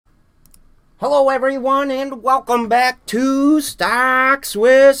Hello everyone and welcome back to Stocks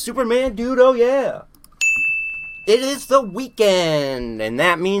with Superman Dude, oh yeah. It is the weekend and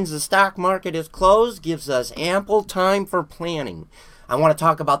that means the stock market is closed, gives us ample time for planning. I want to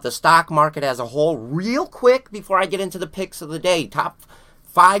talk about the stock market as a whole real quick before I get into the picks of the day. Top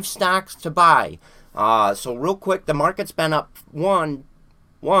 5 stocks to buy. So real quick, the market's been up 1,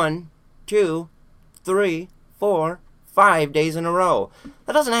 2, 3, 4, 5 days in a row.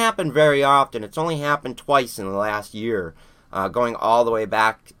 That doesn't happen very often. It's only happened twice in the last year, going all the way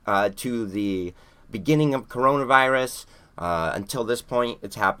back to the beginning of coronavirus. Until this point,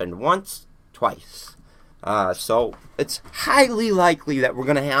 it's happened once, twice. So it's highly likely that we're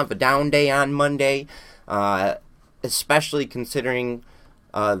going to have a down day on Monday, especially considering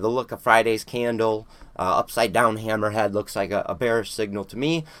the look of Friday's candle. Upside down hammerhead looks like a bearish signal to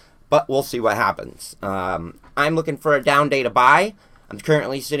me. But we'll see what happens. I'm looking for a down day to buy. I'm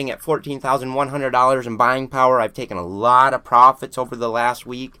currently sitting at $14,100 in buying power. I've taken a lot of profits over the last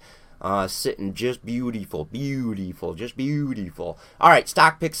week. Sitting just beautiful, just beautiful. All right,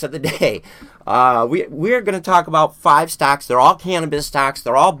 stock picks of the day. We're going to talk about 5 stocks. They're all cannabis stocks.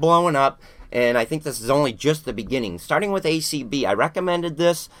 They're all blowing up. And I think this is only just the beginning. Starting with ACB. I recommended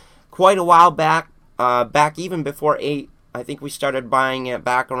this quite a while back. Back even before 8. I think we started buying it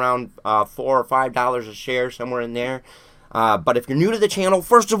back around $4 or $5 a share, somewhere in there. But if you're new to the channel,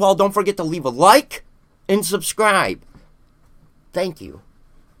 first of all, don't forget to leave a like and subscribe. Thank you.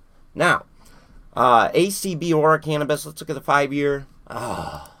 Now, ACB Aurora Cannabis. Let's look at the 5-year.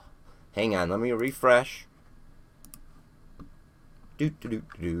 Hang on, let me refresh.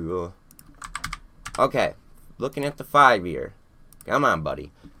 Okay, looking at the 5-year. Come on,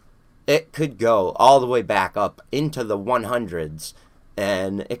 buddy. It could go all the way back up into the 100s,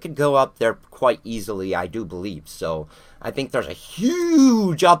 and it could go up there quite easily, I do believe. So I think there's a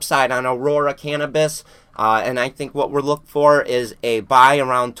huge upside on Aurora Cannabis, and I think what we're looking for is a buy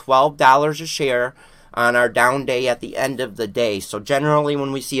around $12 a share on our down day at the end of the day. So generally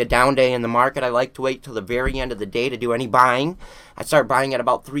when we see a down day in the market, I like to wait till the very end of the day to do any buying. I start buying at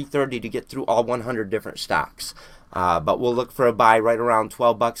about 3:30 to get through all 100 different stocks. But we'll look for a buy right around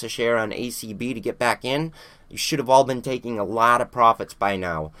 $12 a share on ACB to get back in. You should have all been taking a lot of profits by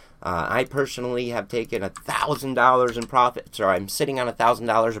now. I personally have taken $1,000 in profits, or I'm sitting on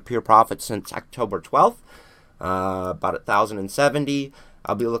 $1,000 of pure profit since October 12th. About 1,070.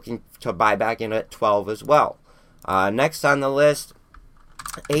 I'll be looking to buy back in at 12 as well. Next on the list,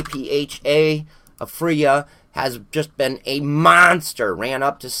 APHA, Aphria, has just been a monster. Ran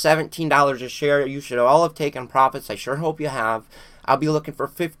up to $17 a share. You should all have taken profits. I sure hope you have. I'll be looking for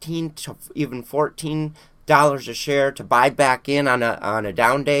 $15 to even $14 a share to buy back in on a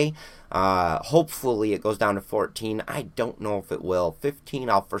down day. Hopefully it goes down to 14. I don't know if it will. 15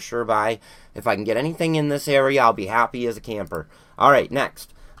 I'll for sure buy. If I can get anything in this area, I'll be happy as a camper. All right,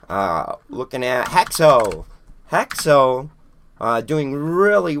 next. Looking at Hexo. Hexo doing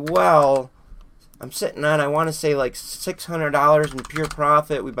really well. I'm sitting on, I want to say, like $600 in pure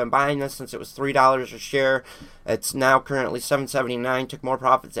profit. We've been buying this since it was $3 a share. It's now currently $7.79. Took more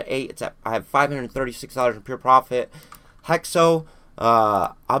profits at 8. I have $536 in pure profit. Hexo,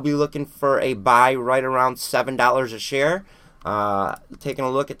 I'll be looking for a buy right around $7 a share. Taking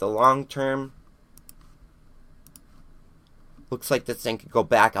a look at the long term. Looks like this thing could go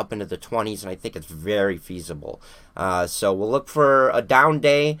back up into the 20s, and I think it's very feasible. So we'll look for a down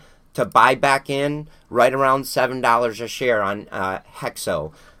day to buy back in right around $7 a share on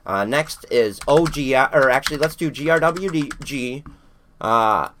Hexo. Next is OGI, or actually let's do GRWG.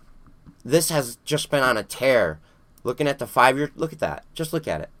 This has just been on a tear. Looking at the 5-year, look at that. Just look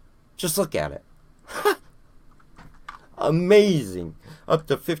at it. Just look at it. Amazing. Up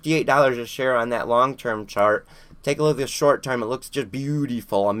to $58 a share on that long-term chart. Take a look at the short term. It looks just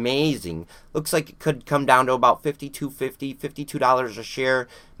beautiful, amazing. Looks like it could come down to about $52.50, $52 a share,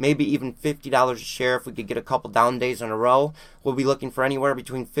 maybe even $50 a share if we could get a couple down days in a row. We'll be looking for anywhere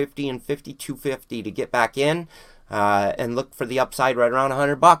between $50 and $52.50 to get back in, and look for the upside right around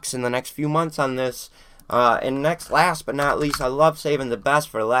 $100 in the next few months on this. And next, last but not least, I love saving the best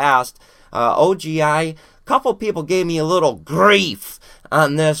for last. OGI. Couple people gave me a little grief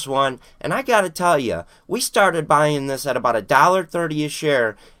on this one, and I gotta tell you, we started buying this at about $1.30 a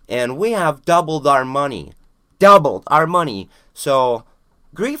share, and we have doubled our money. So,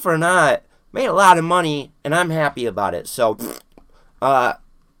 grief or not, made a lot of money, and I'm happy about it. So,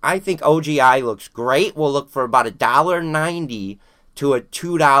 I think OGI looks great. We'll look for about $1.90 to a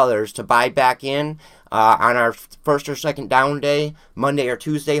 $2 to buy back in on our first or second down day, Monday or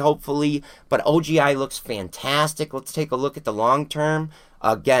Tuesday, hopefully. But OGI looks fantastic. Let's take a look at the long term.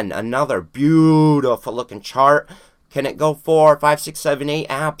 Again, another beautiful looking chart. Can it go 4, 5, 6, 7, 8?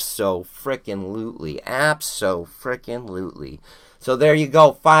 Abso-frickin-lutely. Abso-frickin-lutely. So there you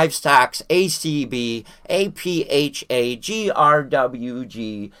go. 5 stocks. ACB, APHA,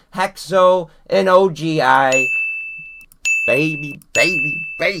 GRWG, Hexo, and OGI. Baby, baby,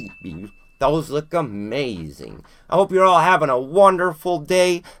 baby. Those look amazing. I hope you're all having a wonderful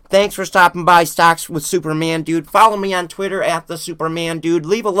day. Thanks for stopping by Stocks with Superman Dude. Follow me on Twitter at the Superman Dude.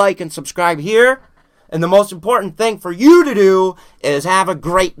 Leave a like and subscribe here. And the most important thing for you to do is have a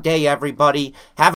great day, everybody. Have